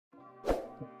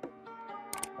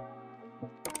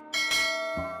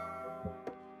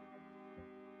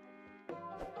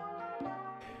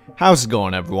How's it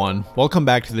going, everyone? Welcome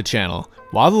back to the channel.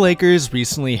 While the Lakers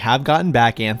recently have gotten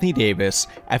back Anthony Davis,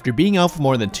 after being out for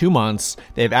more than 2 months,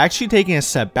 they have actually taken a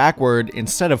step backward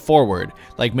instead of forward,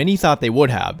 like many thought they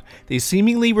would have. They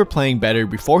seemingly were playing better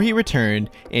before he returned,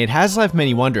 and it has left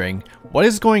many wondering, what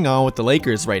is going on with the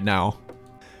Lakers right now?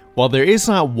 While there is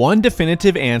not one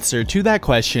definitive answer to that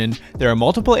question, there are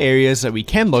multiple areas that we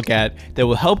can look at that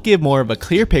will help give more of a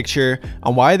clear picture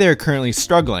on why they are currently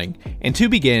struggling. And to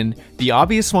begin, the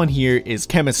obvious one here is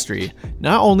chemistry.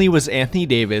 Not only was Anthony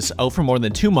Davis out for more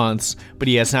than 2 months, but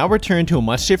he has now returned to a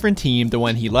much different team than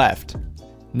when he left.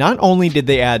 Not only did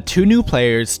they add 2 new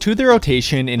players to their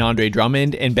rotation in Andre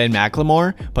Drummond and Ben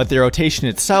McLemore, but their rotation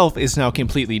itself is now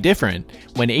completely different.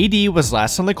 When AD was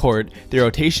last on the court, their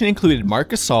rotation included Marc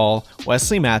Gasol,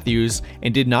 Wesley Matthews,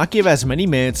 and did not give as many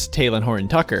minutes to Talen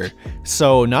Horton-Tucker.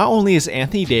 So not only is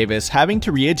Anthony Davis having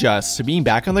to readjust to being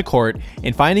back on the court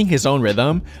and finding his own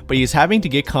rhythm, but he is having to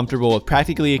get comfortable with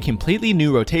practically a completely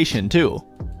new rotation too.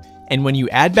 And when you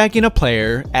add back in a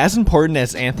player as important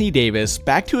as Anthony Davis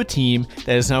back to a team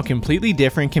that is now completely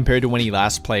different compared to when he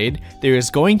last played, there is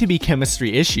going to be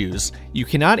chemistry issues. You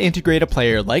cannot integrate a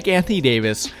player like Anthony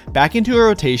Davis back into a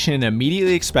rotation and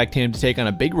immediately expect him to take on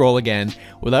a big role again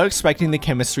without expecting the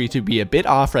chemistry to be a bit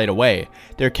off right away.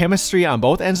 Their chemistry on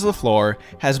both ends of the floor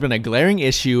has been a glaring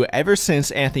issue ever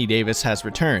since Anthony Davis has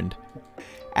returned.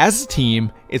 As a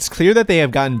team, it's clear that they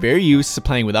have gotten very used to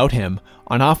playing without him.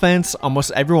 On offense,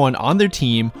 almost everyone on their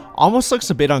team almost looks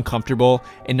a bit uncomfortable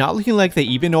and not looking like they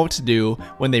even know what to do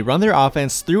when they run their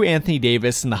offense through Anthony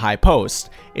Davis in the high post.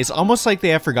 It's almost like they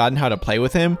have forgotten how to play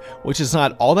with him, which is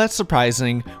not all that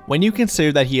surprising when you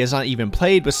consider that he has not even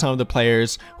played with some of the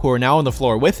players who are now on the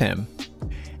floor with him.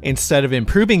 Instead of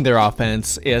improving their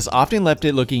offense, it has often left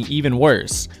it looking even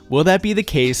worse. Will that be the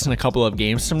case in a couple of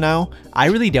games from now? I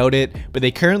really doubt it, but they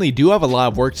currently do have a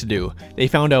lot of work to do. They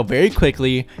found out very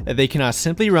quickly that they cannot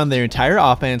simply run their entire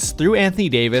offense through Anthony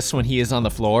Davis when he is on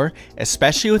the floor,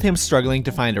 especially with him struggling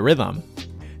to find a rhythm.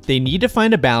 They need to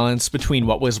find a balance between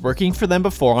what was working for them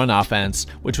before on offense,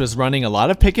 which was running a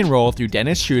lot of pick and roll through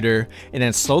Dennis Schroeder, and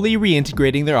then slowly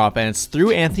reintegrating their offense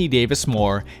through Anthony Davis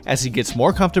more as he gets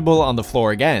more comfortable on the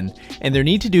floor again. And their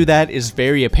need to do that is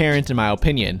very apparent in my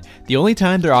opinion. The only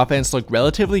time their offense looked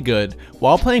relatively good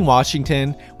while playing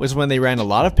Washington was when they ran a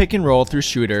lot of pick and roll through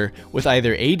Schroeder with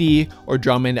either AD or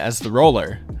Drummond as the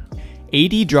roller.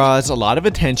 AD draws a lot of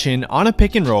attention on a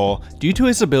pick and roll due to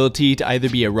his ability to either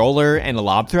be a roller and a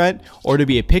lob threat or to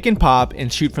be a pick and pop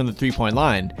and shoot from the 3-point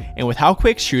line, and with how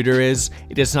quick Schroeder is,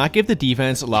 it does not give the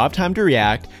defense a lot of time to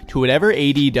react to whatever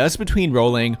AD does between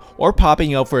rolling or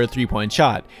popping out for a 3-point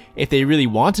shot. If they really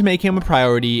want to make him a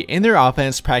priority in their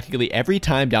offense practically every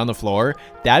time down the floor,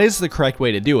 that is the correct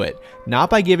way to do it, not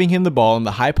by giving him the ball in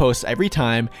the high post every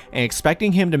time and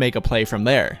expecting him to make a play from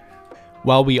there.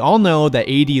 While we all know that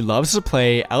AD loves to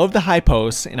play out of the high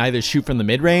post and either shoot from the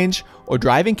mid-range or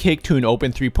drive and kick to an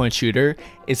open 3-point shooter,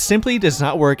 it simply does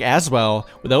not work as well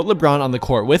without LeBron on the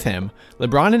court with him.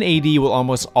 LeBron and AD will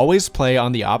almost always play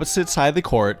on the opposite side of the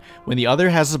court when the other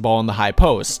has the ball in the high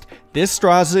post. This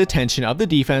draws the attention of the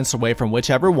defense away from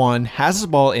whichever one has the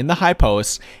ball in the high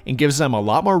post and gives them a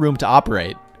lot more room to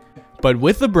operate. But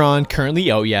with LeBron currently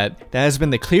out yet, that has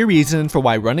been the clear reason for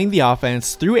why running the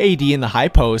offense through AD in the high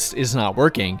post is not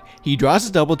working. He draws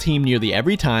a double team nearly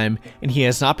every time, and he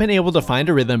has not been able to find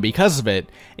a rhythm because of it.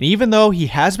 And even though he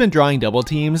has been drawing double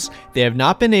teams, they have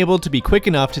not been able to be quick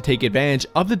enough to take advantage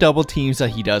of the double teams that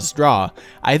he does draw,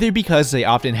 either because they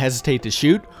often hesitate to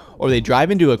shoot, or they drive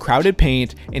into a crowded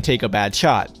paint and take a bad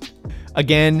shot.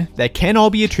 Again, that can all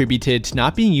be attributed to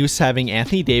not being used to having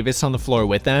Anthony Davis on the floor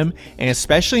with them, and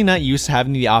especially not used to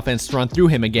having the offense run through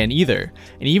him again either.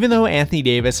 And even though Anthony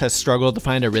Davis has struggled to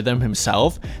find a rhythm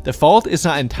himself, the fault is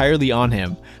not entirely on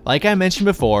him. Like I mentioned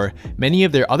before, many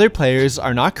of their other players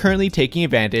are not currently taking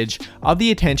advantage of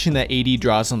the attention that AD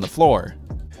draws on the floor.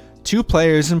 2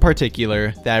 players in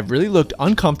particular that have really looked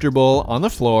uncomfortable on the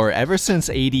floor ever since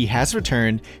AD has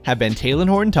returned have been Talen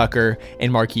Horton-Tucker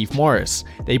and Markieff Morris.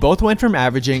 They both went from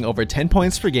averaging over 10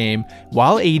 points per game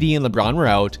while AD and LeBron were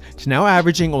out to now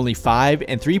averaging only 5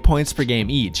 and 3 points per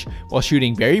game each, while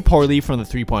shooting very poorly from the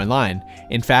 3-point line.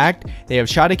 In fact, they have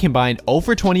shot a combined 0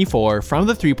 for 24 from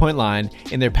the 3-point line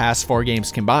in their past 4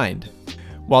 games combined.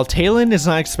 While Talen is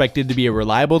not expected to be a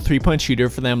reliable 3-point shooter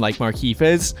for them like Markieff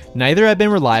is, neither have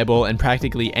been reliable in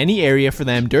practically any area for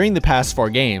them during the past 4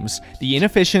 games. The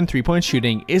inefficient 3-point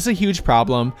shooting is a huge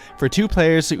problem for 2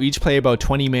 players who each play about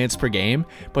 20 minutes per game,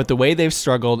 but the way they've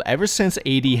struggled ever since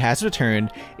AD has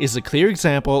returned is a clear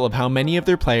example of how many of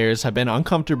their players have been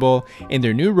uncomfortable in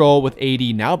their new role with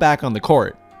AD now back on the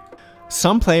court.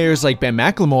 Some players like Ben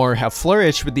McLemore have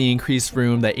flourished with the increased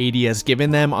room that AD has given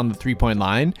them on the 3-point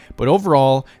line, but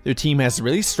overall, their team has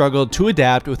really struggled to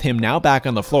adapt with him now back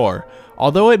on the floor.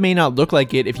 Although it may not look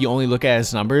like it if you only look at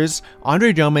his numbers,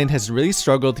 Andre Drummond has really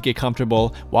struggled to get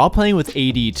comfortable while playing with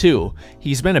AD too.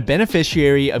 He's been a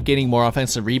beneficiary of getting more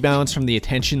offensive rebounds from the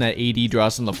attention that AD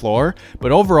draws on the floor,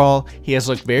 but overall, he has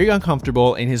looked very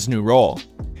uncomfortable in his new role.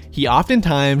 He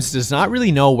oftentimes does not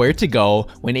really know where to go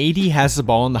when AD has the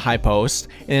ball in the high post,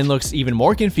 and then looks even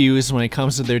more confused when it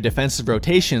comes to their defensive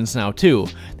rotations now too.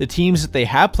 The teams that they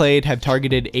have played have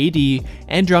targeted AD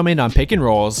and Drummond on pick and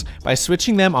rolls by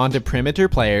switching them onto perimeter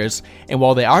players, and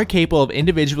while they are capable of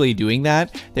individually doing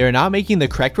that, they are not making the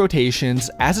correct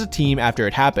rotations as a team after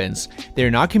it happens. They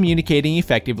are not communicating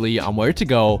effectively on where to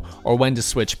go or when to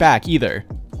switch back either.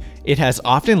 It has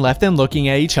often left them looking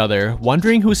at each other,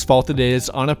 wondering whose fault it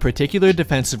is on a particular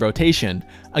defensive rotation.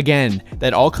 Again,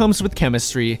 that all comes with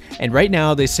chemistry, and right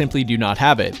now they simply do not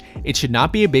have it. It should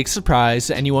not be a big surprise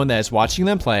to anyone that is watching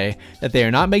them play that they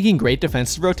are not making great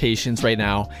defensive rotations right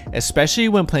now, especially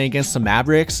when playing against the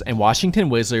Mavericks and Washington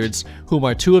Wizards, whom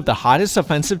are two of the hottest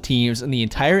offensive teams in the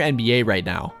entire NBA right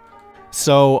now.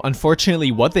 So,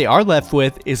 unfortunately, what they are left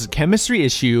with is a chemistry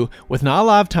issue with not a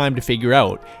lot of time to figure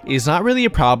out. It is not really a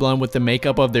problem with the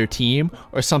makeup of their team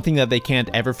or something that they can't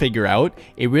ever figure out.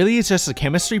 It really is just a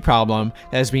chemistry problem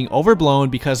that is being overblown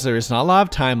because there is not a lot of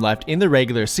time left in the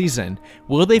regular season.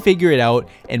 Will they figure it out?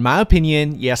 In my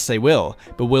opinion, yes they will.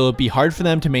 But will it be hard for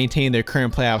them to maintain their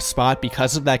current playoff spot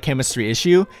because of that chemistry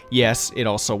issue? Yes, it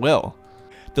also will.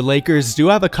 The Lakers do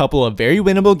have a couple of very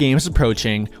winnable games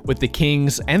approaching with the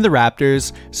Kings and the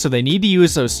Raptors, so they need to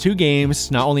use those two games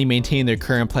to not only maintain their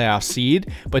current playoff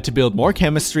seed, but to build more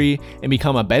chemistry and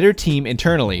become a better team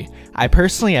internally. I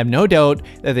personally have no doubt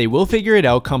that they will figure it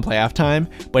out come playoff time,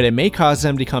 but it may cause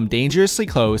them to come dangerously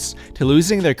close to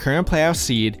losing their current playoff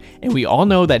seed, and we all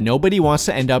know that nobody wants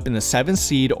to end up in the 7th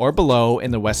seed or below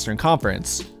in the Western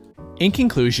Conference. In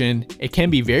conclusion, it can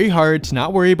be very hard to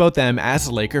not worry about them as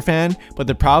a Laker fan, but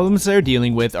the problems they're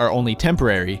dealing with are only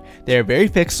temporary. They are very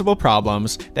fixable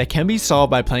problems that can be solved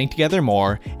by playing together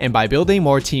more and by building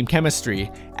more team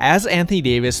chemistry. As Anthony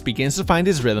Davis begins to find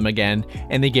his rhythm again,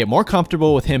 and they get more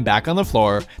comfortable with him back on the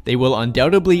floor, they will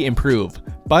undoubtedly improve.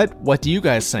 But what do you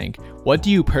guys think? What do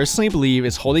you personally believe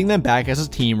is holding them back as a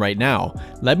team right now?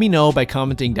 Let me know by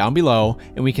commenting down below,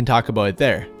 and we can talk about it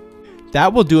there.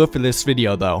 That will do it for this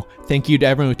video though. Thank you to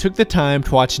everyone who took the time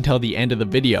to watch until the end of the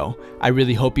video. I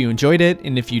really hope you enjoyed it,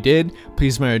 and if you did,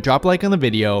 please remember to drop a like on the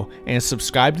video and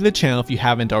subscribe to the channel if you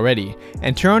haven't already,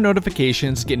 and turn on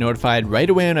notifications to get notified right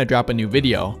away when I drop a new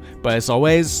video. But as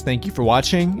always, thank you for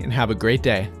watching and have a great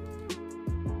day.